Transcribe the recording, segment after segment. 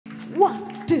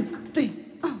One, two, three.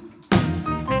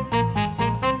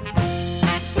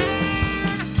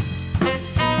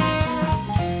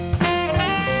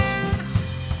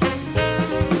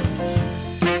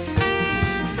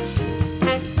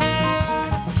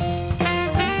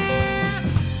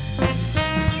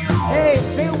 Hey,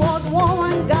 three-word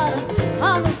woman got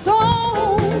on the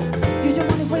stone. Use your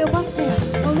money for your bus fare.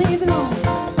 Don't leave it alone.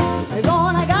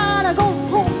 I gotta go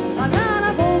home. I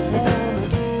gotta go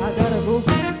home. I gotta go home.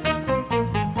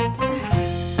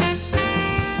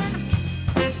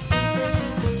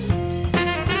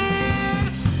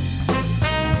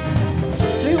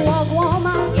 Three-word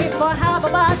woman, if I have a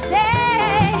bad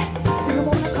day, if you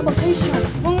want a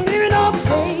conversation, won't leave it up,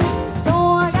 hey. So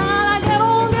I gotta get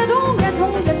on. I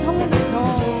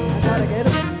gotta get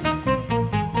up.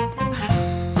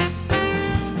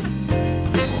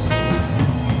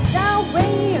 That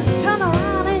way you turn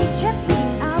around and check me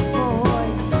out, boy.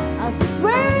 I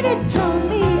swear it turned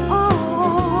me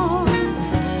on.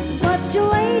 But you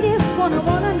ladies gonna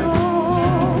wanna know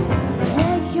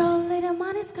where your little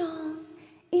money's gone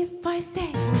if I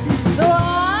stay. So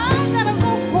I gotta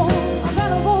go home. I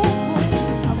gotta go home.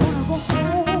 I wanna go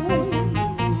home.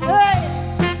 Hey!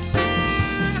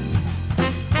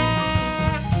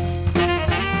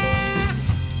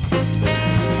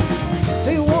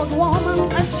 Three-word woman,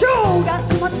 I sure got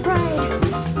too much pride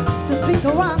to swing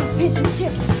around fish and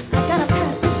chips. I gotta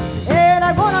pass it, and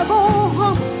I wanna go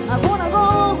home. I wanna go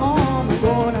home. I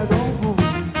wanna go home.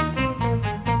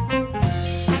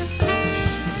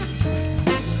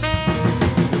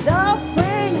 The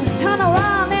way you turn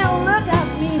around and look at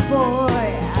me, boy,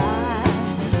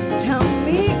 turn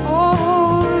me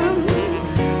on.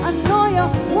 I know your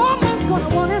woman's gonna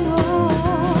wanna know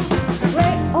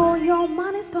where all your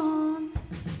money's gone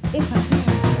if I stay.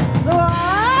 So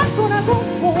I'm gonna go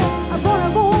home. I'm gonna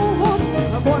go home.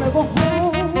 I'm gonna go home.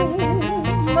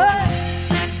 Hey.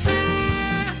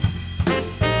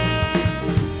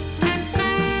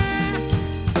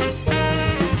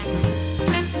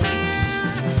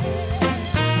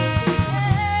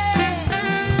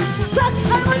 Suck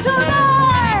hammer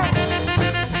tonight.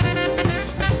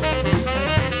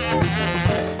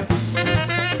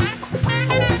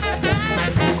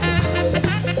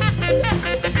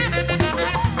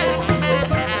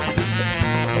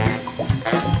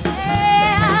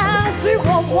 Yeah,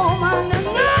 three-word woman.